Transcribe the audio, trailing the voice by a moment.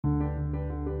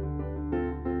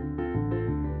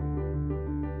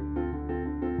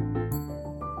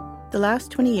The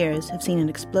last 20 years have seen an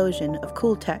explosion of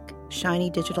cool tech, shiny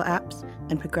digital apps,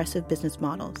 and progressive business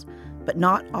models, but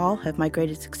not all have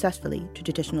migrated successfully to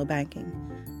traditional banking.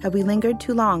 Have we lingered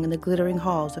too long in the glittering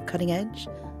halls of cutting edge?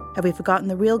 Have we forgotten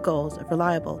the real goals of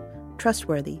reliable,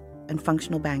 trustworthy, and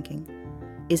functional banking?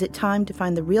 Is it time to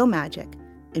find the real magic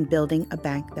in building a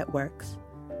bank that works?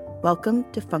 Welcome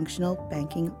to Functional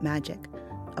Banking Magic,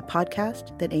 a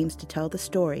podcast that aims to tell the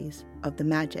stories of the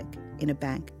magic in a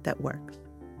bank that works.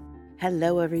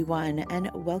 Hello, everyone, and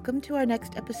welcome to our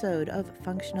next episode of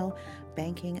Functional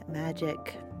Banking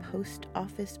Magic, Post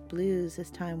Office Blues. This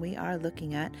time we are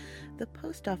looking at the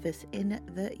post office in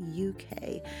the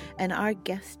UK. And our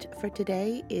guest for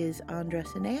today is Andra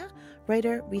Senea,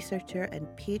 writer, researcher, and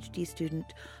PhD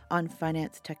student on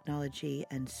finance technology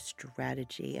and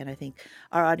strategy. And I think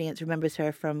our audience remembers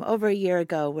her from over a year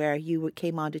ago, where you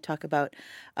came on to talk about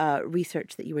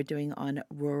research that you were doing on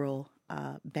rural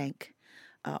bank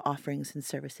offerings and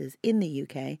services in the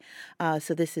UK.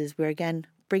 So we're again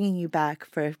bringing you back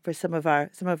for some of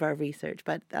our research.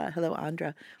 But hello,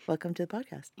 Andra. Welcome to the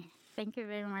podcast. Thank you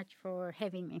very much for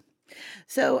having me.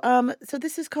 So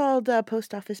this is called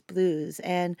Post Office Blues,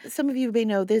 and some of you may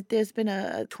know there's been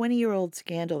a 20-year-old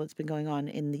scandal that's been going on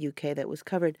in the UK that was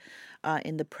covered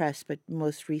in the press, but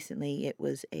most recently it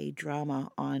was a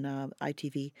drama on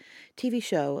ITV TV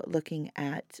show looking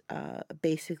at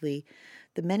basically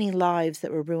the many lives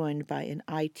that were ruined by an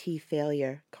IT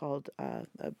failure called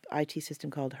an IT system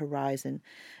called Horizon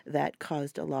that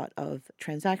caused a lot of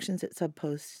transactions at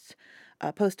post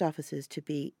offices to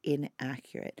be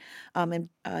inaccurate. And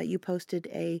you posted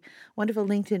a wonderful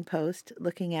LinkedIn post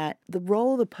looking at the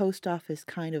role the post office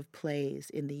kind of plays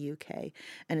in the UK,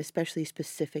 and especially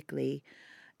specifically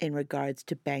in regards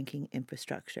to banking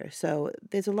infrastructure. So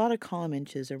there's a lot of column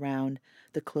inches around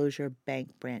the closure of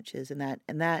bank branches, and that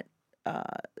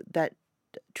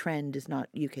trend is not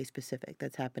UK specific.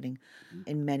 That's happening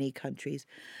in many countries.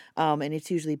 And it's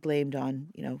usually blamed on,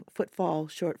 footfall,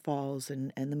 shortfalls,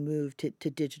 and the move to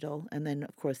digital. And then,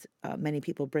 of course, many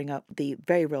people bring up the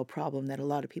very real problem that a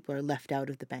lot of people are left out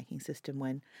of the banking system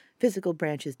when physical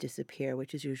branches disappear,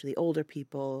 which is usually older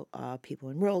people, people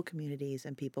in rural communities,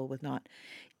 and people with not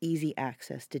easy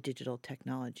access to digital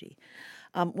technology.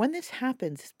 When this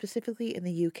happens, specifically in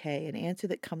the UK, an answer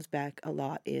that comes back a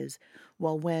lot is,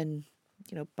 well, when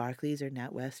Barclays or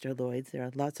NatWest or Lloyds, there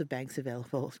are lots of banks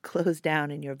available, close down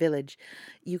in your village,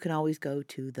 you can always go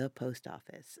to the post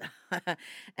office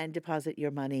and deposit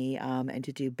your money and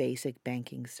to do basic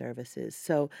banking services.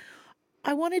 So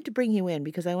I wanted to bring you in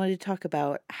because I wanted to talk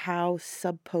about how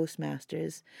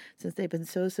sub-postmasters, since they've been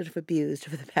so sort of abused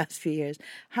over the past few years,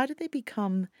 how did they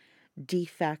become de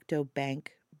facto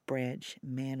bank branch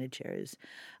managers?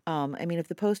 If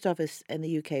the post office in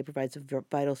the UK provides a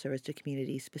vital service to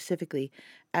communities, specifically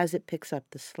as it picks up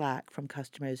the slack from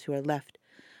customers who are left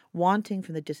wanting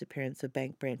from the disappearance of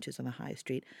bank branches on the high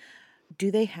street,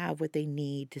 do they have what they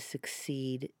need to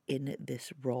succeed in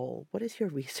this role? What does your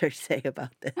research say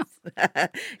about this?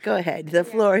 Go ahead. The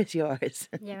floor is yours.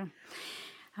 Yeah.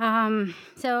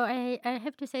 So I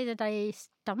have to say that I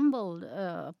stumbled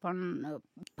upon a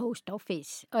post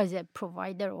office as a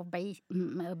provider of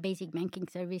basic banking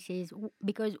services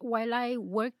because while I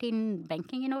worked in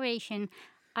banking innovation,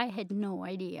 I had no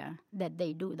idea that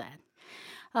they do that.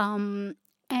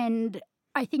 And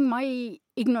I think my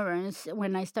ignorance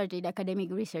when I started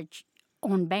academic research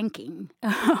on banking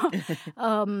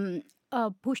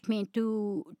pushed me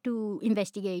to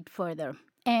investigate further.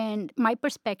 And my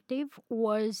perspective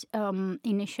was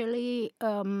initially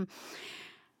to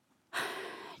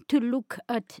look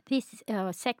at this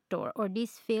sector or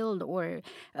this field or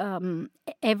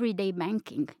everyday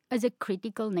banking as a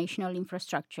critical national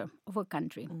infrastructure of a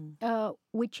country,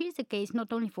 which is the case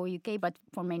not only for UK but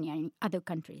for many other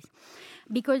countries.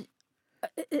 Because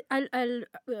I'll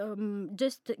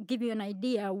just give you an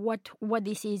idea what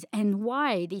this is and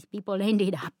why these people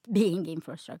ended up being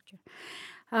infrastructure.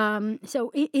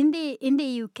 So in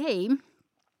the UK,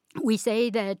 we say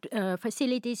that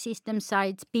facilities, systems,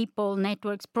 sites, people,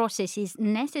 networks, processes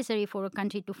necessary for a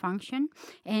country to function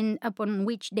and upon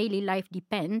which daily life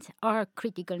depends are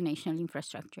critical national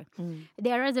infrastructure.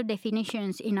 There are other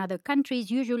definitions in other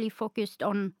countries, usually focused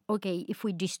on, okay, if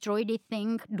we destroy this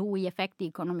thing, do we affect the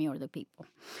economy or the people?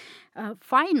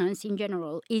 Finance in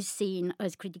general is seen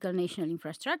as critical national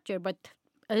infrastructure, but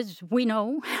as we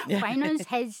know, finance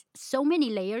has so many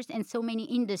layers and so many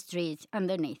industries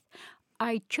underneath.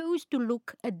 I chose to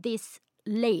look at this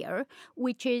layer,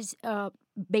 which is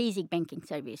basic banking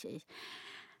services.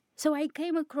 So I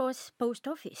came across post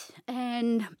office,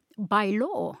 and by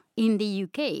law in the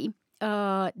UK,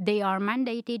 they are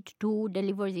mandated to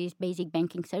deliver these basic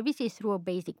banking services through a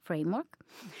basic framework.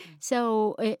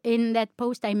 So in that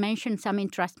post, I mentioned some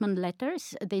entrustment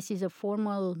letters. This is a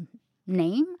formal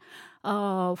name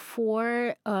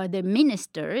for the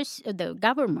ministers, the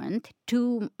government,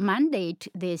 to mandate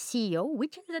the CEO,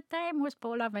 which at the time was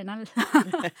Paula Venal,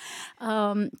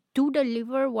 to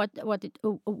deliver what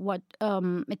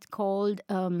it's called.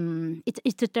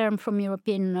 It's a term from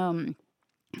European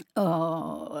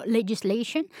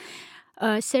legislation.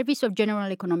 Service of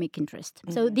general economic interest.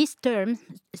 So this term,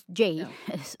 J,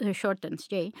 shortens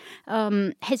J,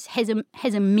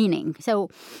 has a meaning. So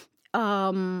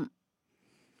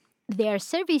there are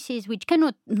services which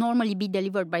cannot normally be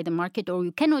delivered by the market, or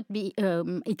you cannot be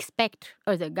expect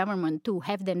the government to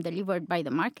have them delivered by the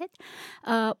market,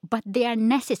 but they are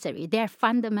necessary. They are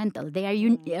fundamental. They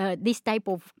are this type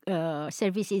of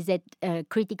services that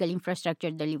critical infrastructure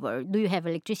deliver. Do you have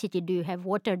electricity? Do you have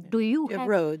water? Do you have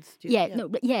roads?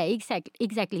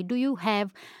 Exactly. Do you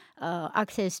have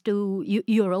access to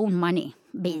your own money,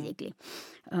 basically,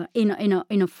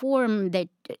 in a form that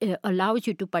allows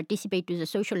you to participate to the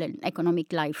social and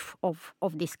economic life of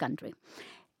this country.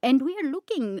 And we are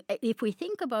looking, if we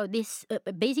think about this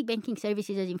basic banking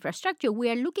services as infrastructure, we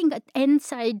are looking at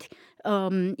inside,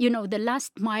 the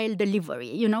last mile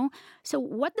delivery, So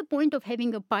what the point of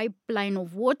having a pipeline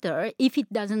of water if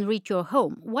it doesn't reach your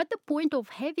home? What the point of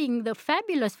having the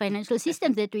fabulous financial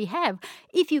systems that we have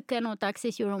if you cannot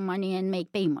access your own money and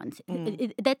make payments?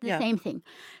 That's the same thing.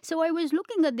 So I was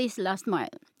looking at this last mile,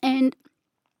 and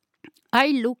I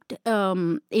looked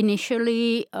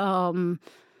initially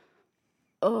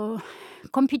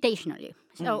computationally.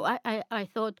 So I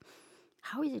thought,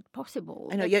 how is it possible?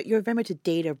 I know you're very much a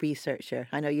data researcher.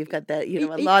 I know you've got that,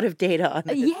 a lot of data on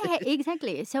this. Yeah,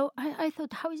 exactly. So I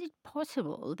thought, how is it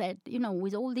possible that,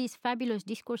 with all these fabulous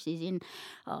discourses in,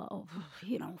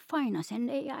 finance and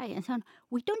AI and so on,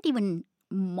 we don't even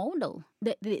model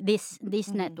this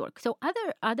network. So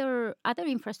other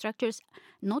infrastructures,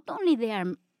 not only they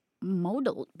are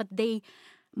modeled, but they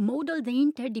model the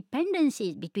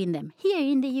interdependencies between them. Here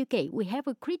in the UK, we have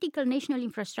a critical national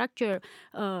infrastructure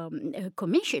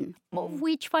commission, of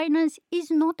which finance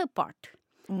is not a part,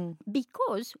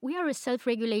 because we are a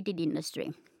self-regulated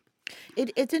industry.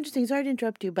 It's interesting. Sorry to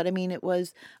interrupt you, but I mean,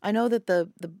 I know that the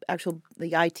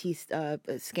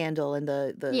IT scandal and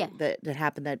that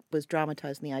happened, that was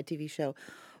dramatized in the ITV show.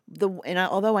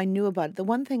 Although I knew about it, the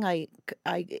one thing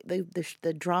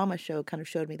the drama show kind of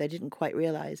showed me that I didn't quite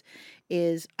realize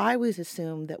is I always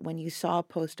assumed that when you saw a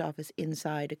post office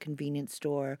inside a convenience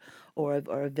store or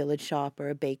a village shop or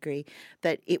a bakery,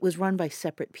 that it was run by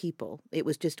separate people. It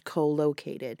was just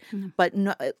co-located. But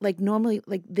normally,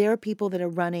 there are people that are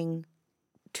running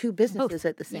two businesses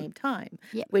at the same time,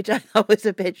 which I thought was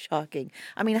a bit shocking.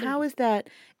 I mean, how is that?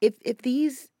 If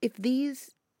these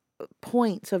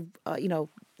points of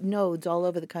nodes all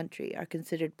over the country are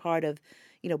considered part of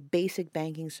basic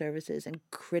banking services and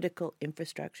critical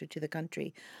infrastructure to the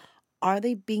country, are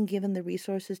they being given the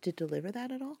resources to deliver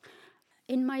that at all?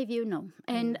 In my view, no.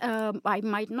 And I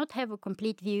might not have a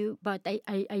complete view, but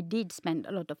I did spend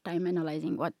a lot of time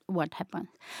analyzing what happened.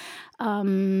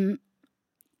 The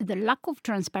lack of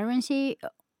transparency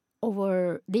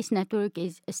over this network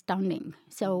is astounding.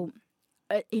 So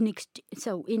in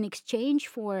exchange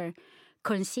for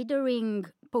considering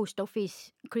post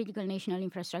office critical national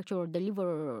infrastructure or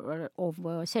deliverer of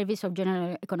service of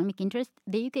general economic interest,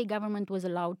 the UK government was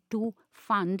allowed to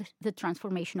fund the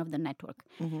transformation of the network,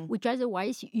 which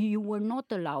otherwise you were not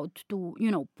allowed to,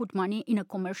 put money in a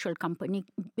commercial company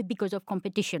because of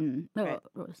competition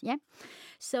rules. Yeah.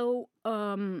 So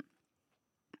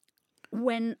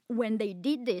when they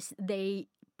did this, they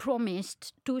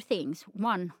promised two things.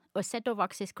 One, a set of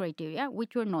access criteria,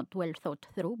 which were not well thought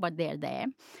through, but they're there.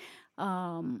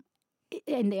 And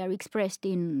they are expressed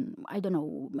in,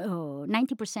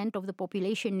 90% of the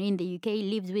population in the UK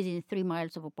lives within 3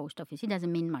 miles of a post office. It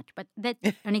doesn't mean much, but that's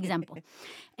an example.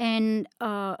 And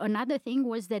another thing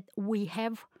was that we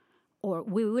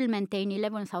will maintain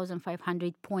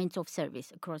 11,500 points of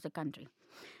service across the country.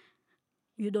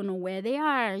 You don't know where they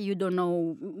are. You don't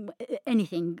know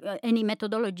anything. Any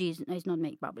methodology is not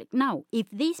made public. Now, if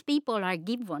these people are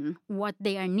given what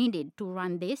they are needed to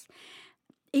run this,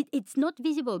 it's not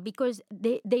visible because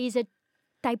there is a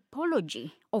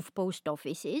typology of post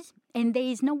offices and there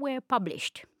is nowhere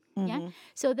published. Yeah.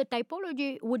 So the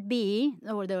typology would be,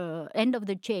 or the end of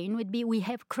the chain would be, we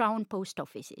have crown post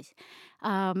offices.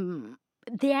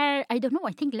 They are, I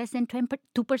think less than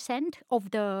 2%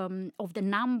 of the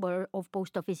number of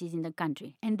post offices in the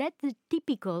country. And that's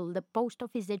the post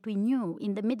office that we knew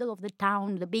in the middle of the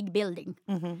town, the big building.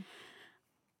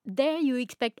 there you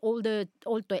expect all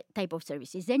type of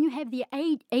services. Then you have the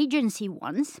agency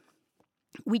ones,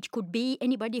 which could be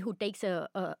anybody who takes a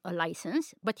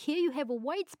license. But here you have a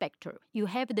wide spectrum. You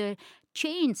have the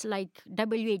chains like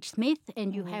W.H. Smith,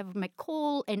 and you have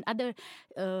McCall and other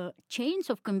chains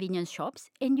of convenience shops,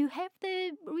 and you have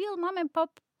the real mom and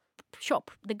pop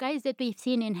shop, the guys that we've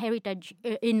seen in Heritage,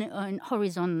 in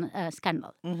Horizon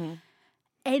scandal.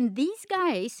 And these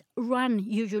guys run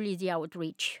usually the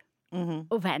outreach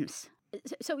vans.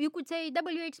 So you could say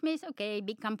W.H. Smith, okay,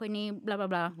 big company, blah, blah,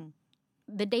 blah.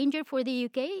 The danger for the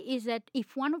UK is that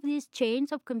if one of these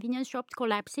chains of convenience shops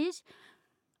collapses,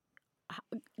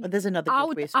 there's another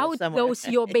good resource out somewhere. goes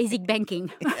your basic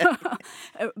banking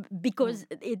because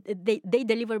they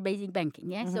deliver basic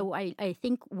banking. Yeah, so I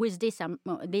think with this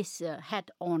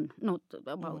hat on, not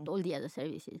about all the other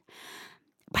services,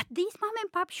 but these mom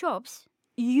and pop shops,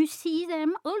 you see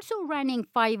them also running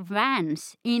 5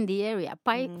 vans in the area,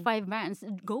 5 vans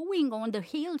going on the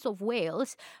hills of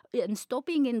Wales and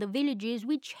stopping in the villages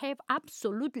which have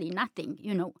absolutely nothing.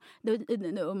 You know,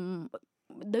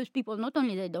 those people, not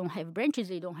only they don't have branches,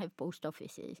 they don't have post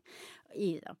offices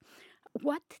either.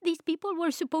 What these people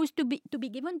were supposed to be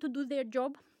given to do their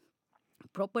job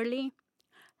properly,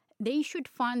 they should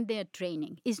fund their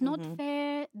training. It's not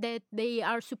fair that they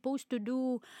are supposed to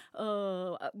do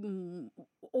all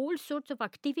sorts of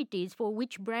activities for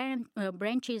which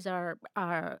branches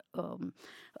are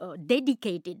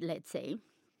dedicated, let's say.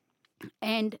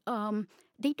 And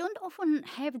they don't often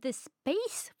have the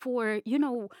space for,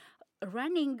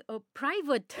 running a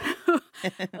private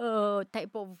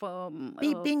type of...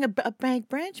 being a bank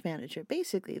branch manager,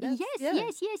 basically.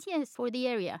 Yes, for the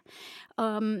area.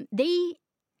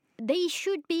 They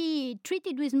should be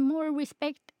treated with more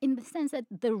respect in the sense that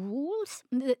the rules,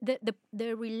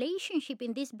 the relationship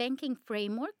in this banking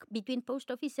framework between post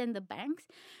office and the banks,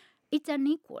 it's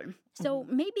unequal. So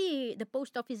maybe the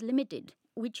Post Office Limited,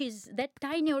 which is that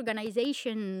tiny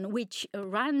organization which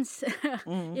runs,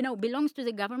 belongs to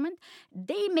the government,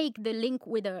 they make the link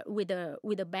with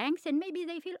the banks, and maybe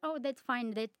they feel, oh, that's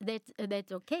fine,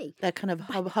 that's okay. That kind of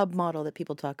hub model that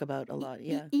people talk about a lot,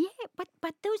 yeah. Yeah, but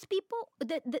those people,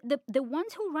 the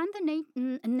ones who run the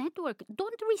network,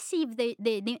 don't receive the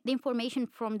information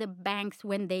from the banks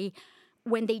when they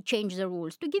change the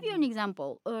rules. To give you an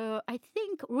example, I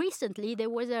think recently there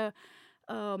was in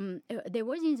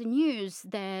the news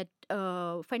that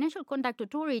Financial Conduct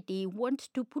Authority wants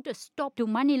to put a stop to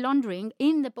money laundering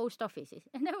in the post offices,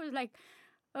 and I was like,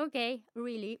 okay,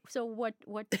 really? So what?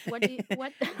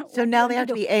 So now they have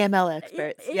to be AML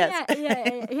experts. Yes.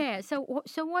 Yeah. So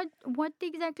what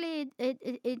exactly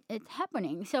it's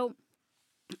happening? So.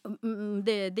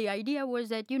 The idea was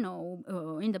that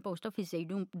in the post office they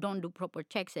don't do proper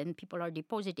checks and people are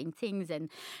depositing things and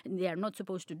they are not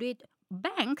supposed to do it.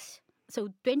 Banks, so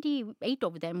 28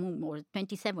 of them or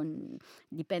 27,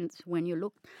 depends when you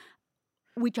look,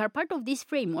 which are part of this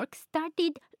framework,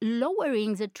 started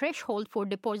lowering the threshold for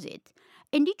deposit,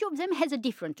 and each of them has a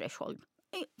different threshold.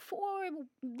 For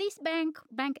this bank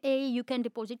A, you can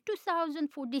deposit 2,000.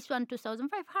 For this one,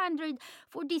 2,500.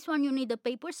 For this one, you need a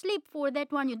paper slip. For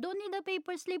that one, you don't need a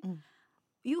paper slip.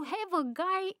 You have a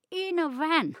guy in a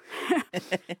van,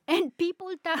 and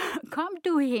people come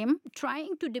to him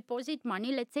trying to deposit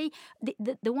money. Let's say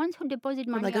the ones who deposit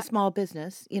money, like a small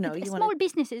business, small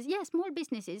businesses, small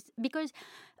businesses, because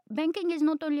banking is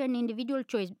not only an individual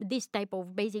choice. This type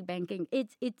of basic banking,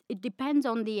 it depends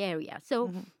on the area.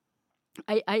 So.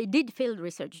 I did field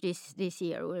research this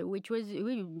year, which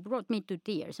brought me to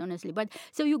tears, honestly. But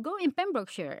so you go in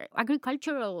Pembrokeshire,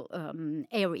 agricultural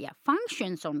area,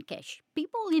 functions on cash.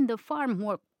 People in the farm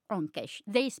work on cash.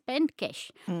 They spend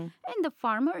cash. And the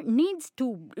farmer needs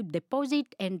to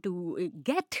deposit and to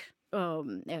get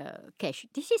cash.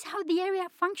 This is how the area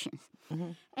functions.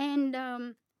 And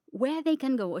where they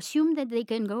can go, assume that they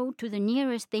can go to the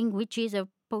nearest thing, which is a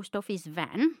post office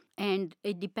van, and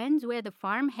it depends where the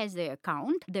farm has the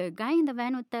account. The guy in the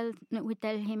van would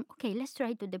tell him, okay, let's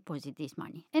try to deposit this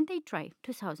money. And they try,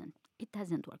 2,000. It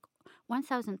doesn't work.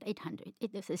 1,800.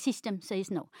 The system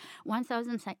says no.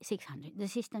 1,600. The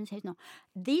system says no.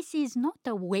 This is not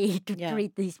a way to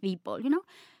treat these people, And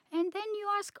then you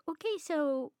ask, okay,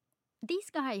 so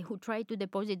this guy who tried to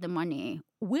deposit the money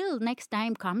will next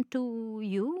time come to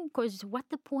you? Because what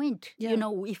the point,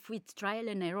 if it's trial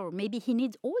and error? Maybe he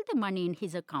needs all the money in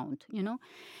his account,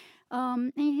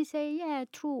 And he say, yeah,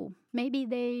 true. Maybe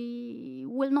they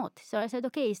will not. So I said,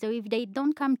 okay, so if they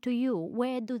don't come to you,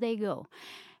 where do they go?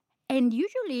 And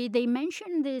usually they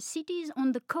mention the cities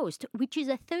on the coast, which is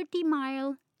a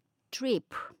 30-mile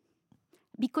trip,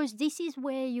 because this is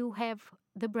where you have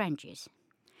the branches.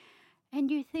 and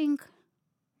you think,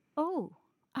 oh,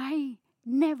 I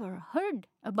never heard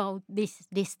about this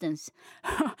distance.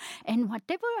 And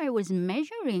whatever I was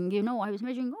measuring, I was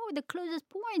measuring, the closest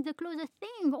point, the closest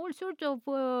thing, all sorts of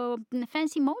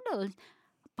fancy models.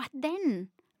 But then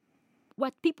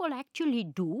what people actually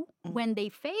do when they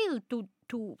fail to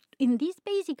in these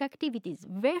basic activities,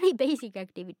 very basic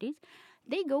activities,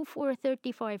 they go for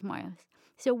 35 miles.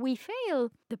 So we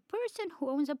fail the person who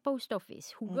owns a post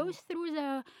office, who goes through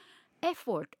the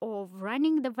effort of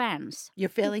running the vans. You're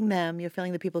failing them. You're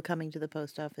failing the people coming to the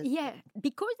post office. Yeah,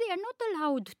 because they are not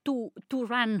allowed to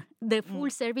run the full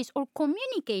service or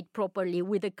communicate properly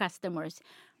with the customers.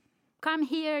 Come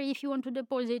here if you want to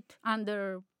deposit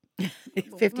under 50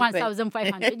 quid.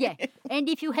 1,500. Yeah. And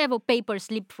if you have a paper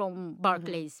slip from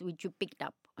Barclays, which you picked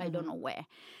up, I don't know where.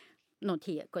 Not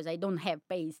here, because I don't have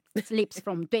pay slips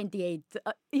from 28.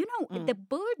 The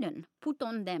burden put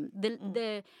on them,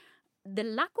 the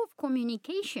lack of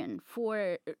communication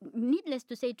for, needless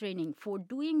to say, training for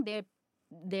doing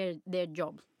their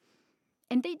jobs.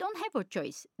 And they don't have a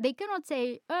choice. They cannot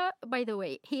say, by the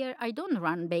way, here I don't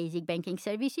run basic banking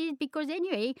services because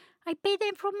anyway, I pay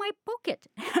them from my pocket.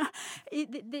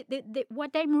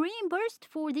 What I'm reimbursed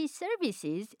for these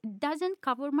services doesn't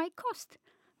cover my cost.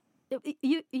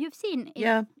 You've seen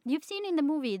in the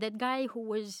movie that guy who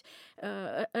was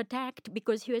attacked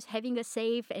because he was having a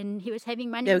safe and he was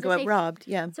having money. They got robbed.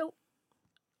 Yeah. So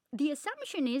the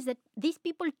assumption is that these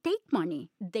people take money.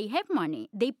 They have money.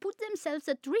 They put themselves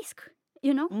at risk.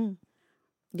 Yeah.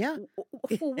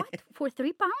 For what? For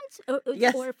 £3?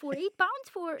 Yes. Or for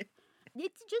 £8?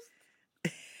 It's just.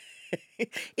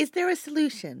 Is there a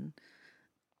solution?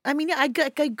 I mean, I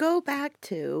go back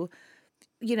to,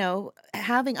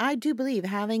 I do believe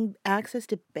having access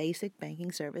to basic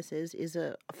banking services is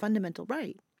a fundamental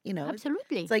right.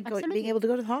 Absolutely. It's like being able to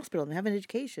go to the hospital and have an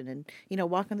education and,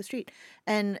 walk on the street.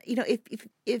 And,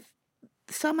 if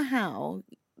somehow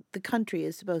the country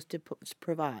is supposed to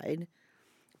provide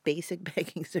basic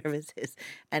banking services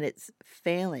and it's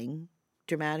failing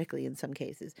dramatically in some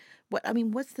cases,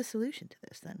 what's the solution to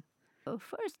this then?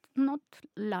 First, not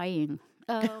lying.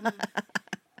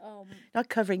 Not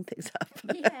covering things up.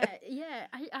 Yeah.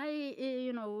 I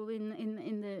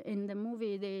in the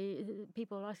movie,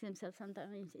 people ask themselves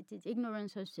sometimes it is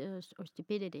ignorance or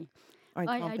stupidity. Or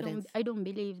incompetence. I don't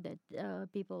believe that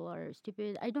people are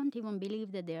stupid. I don't even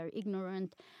believe that they are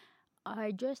ignorant.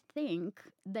 I just think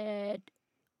that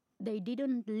they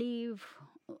didn't leave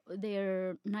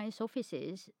their nice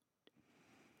offices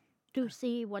to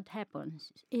see what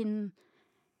happens in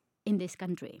this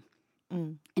country.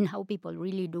 And how people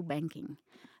really do banking,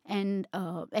 and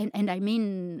I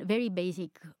mean very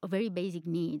basic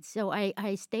needs. So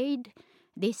I stayed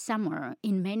this summer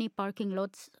in many parking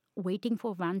lots waiting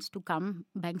for vans to come,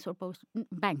 banks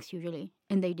usually,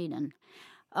 and they didn't.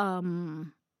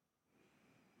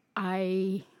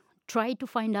 I tried to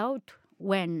find out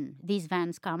when these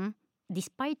vans come,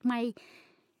 despite my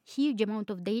huge amount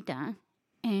of data.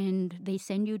 And they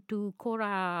send you to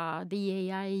Cora, the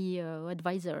AI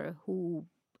advisor, who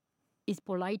is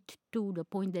polite to the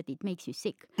point that it makes you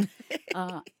sick,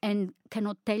 and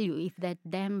cannot tell you if that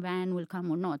damn van will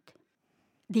come or not.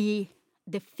 The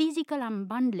physical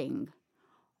unbundling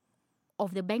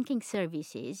of the banking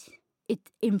services, it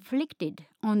inflicted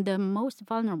on the most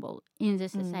vulnerable in the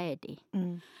society.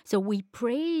 So we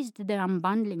praised the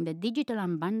unbundling, the digital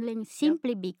unbundling,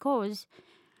 simply because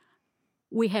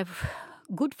we have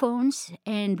good phones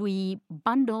and we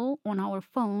bundle on our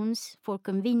phones for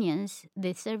convenience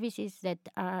the services that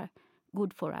are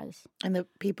good for us. And the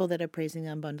people that are praising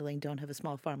unbundling don't have a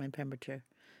small farm in Pembrokeshire,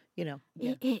 Yeah.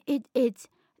 It's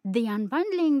the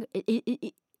unbundling.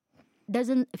 It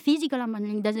physical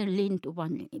unbundling doesn't lead to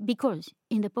bundling, because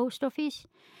in the post office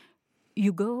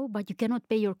you go, but you cannot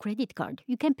pay your credit card.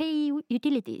 You can pay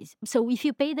utilities. So if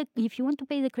you want to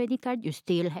pay the credit card, you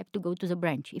still have to go to the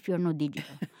branch if you're not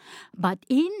digital. But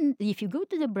if you go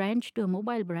to the branch, to a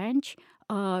mobile branch,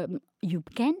 you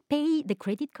can pay the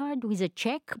credit card with a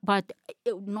check, but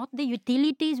not the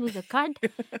utilities with a card.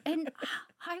 And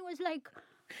I was like,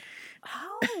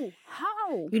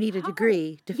 how? You need a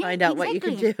degree to find out what you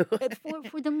can do.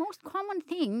 For the most common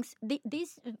things,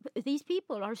 these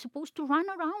people are supposed to run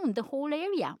around the whole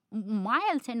area,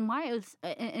 miles and miles,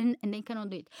 and they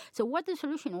cannot do it. So what's the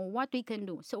solution, or what we can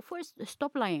do? So first,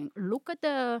 stop lying. Look at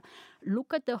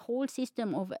the whole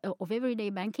system of everyday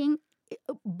banking.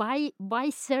 Buy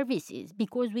services,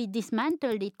 because we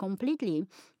dismantled it completely.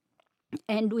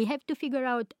 And we have to figure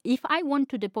out, if I want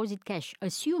to deposit cash,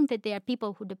 assume that there are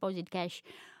people who deposit cash,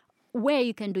 where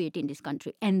you can do it in this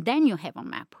country. And then you have a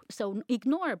map. So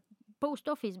ignore post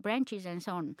office branches and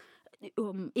so on.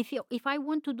 if I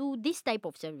want to do this type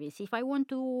of service, if I want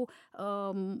to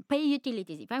pay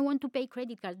utilities, if I want to pay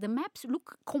credit cards, the maps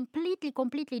look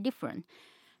completely different.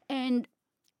 And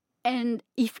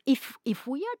if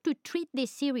we are to treat this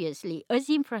seriously as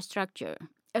infrastructure,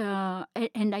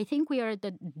 and I think we are at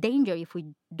the danger if we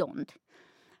don't.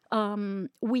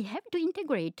 We have to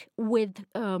integrate with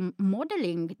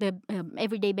modeling the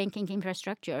everyday banking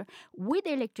infrastructure with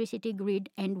the electricity grid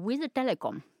and with the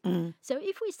telecom. So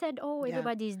if we said,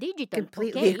 everybody is digital,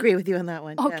 completely agree with you on that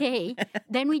one. Okay,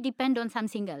 then we depend on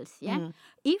something else. Yeah.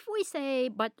 If we say,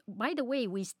 but by the way,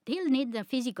 we still need the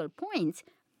physical points,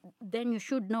 then you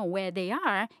should know where they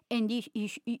are, and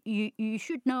you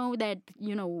should know that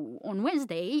on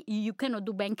Wednesday you cannot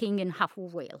do banking in half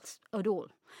of Wales at all.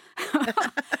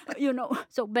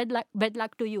 So bad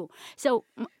luck to you. So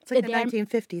it's like the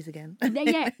 1950s again.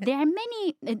 There are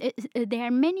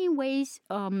many ways.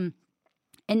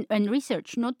 And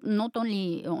research, not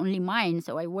only mine.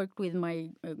 So I worked with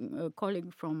my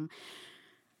colleague from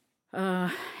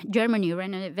Germany,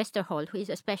 René Westerholt, who is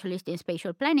a specialist in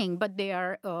spatial planning. But they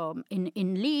are in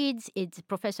Leeds. It's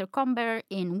Professor Comber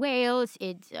in Wales.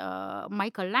 It's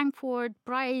Michael Langford,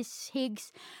 Price,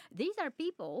 Higgs. These are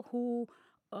people who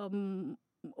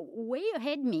way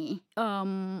ahead me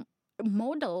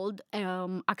modeled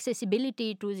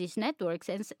accessibility to these networks,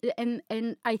 and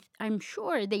I'm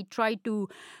sure they try to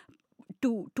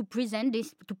present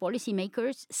this to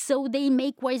policymakers so they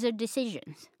make wiser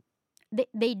decisions.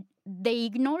 They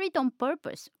ignore it on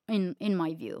purpose, in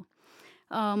my view,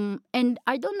 and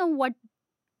I don't know what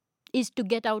is to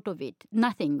get out of it.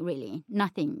 Nothing really,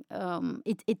 nothing.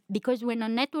 Because when a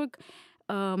network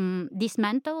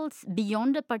dismantles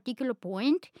beyond a particular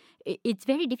point, it's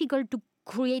very difficult to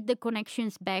create the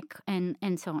connections back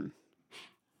and so on.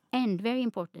 And very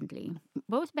importantly,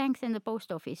 both banks and the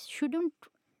post office shouldn't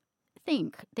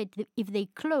think that if they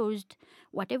closed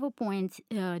whatever points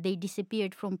they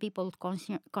disappeared from people's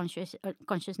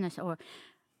consciousness, or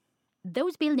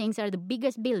those buildings are the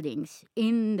biggest buildings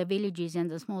in the villages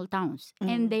and the small towns,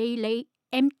 and they lay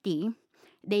empty.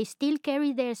 They still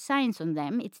carry their signs on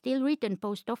them. It's still written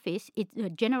post office. It's a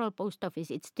general post office.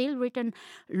 It's still written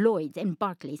Lloyds and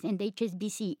Barclays and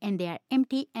HSBC, and they are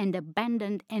empty and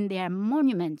abandoned, and they are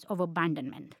monuments of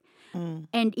abandonment.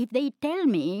 And if they tell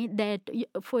me that,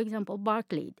 for example,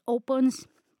 Barclays opens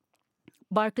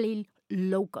Barclays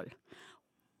Local,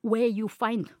 where you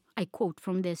find, I quote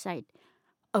from their site,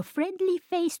 a friendly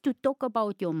face to talk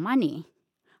about your money,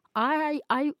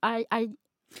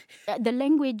 the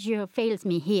language fails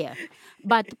me here,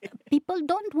 but people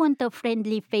don't want a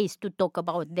friendly face to talk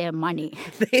about their money.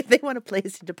 They want a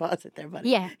place to deposit their money.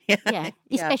 Yeah.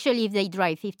 Especially if they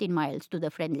drive 15 miles to the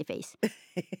friendly face.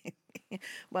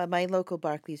 Well, my local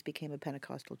Barclays became a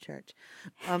Pentecostal church,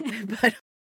 so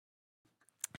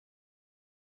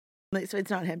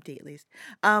it's not empty, at least.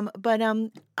 But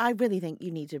I really think you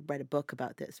need to write a book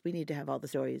about this. We need to have all the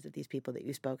stories of these people that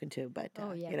you've spoken to. But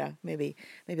maybe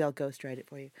I'll ghostwrite it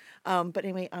for you. But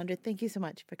anyway, Andra, thank you so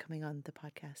much for coming on the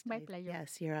podcast. My pleasure.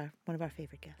 Yes, you're one of our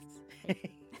favorite guests. Thank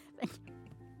you.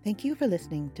 Thank you for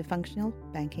listening to Functional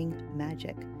Banking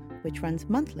Magic, which runs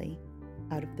monthly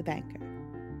out of The Banker.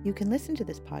 You can listen to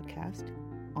this podcast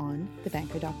on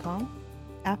thebanker.com,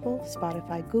 Apple,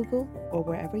 Spotify, Google, or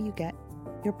wherever you get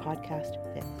your podcast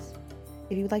fix.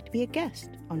 If you would like to be a guest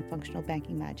on Functional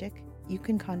Banking Magic, you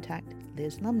can contact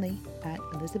Liz Lumley at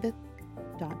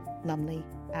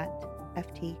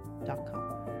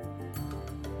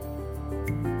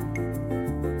elizabeth.lumley@ft.com.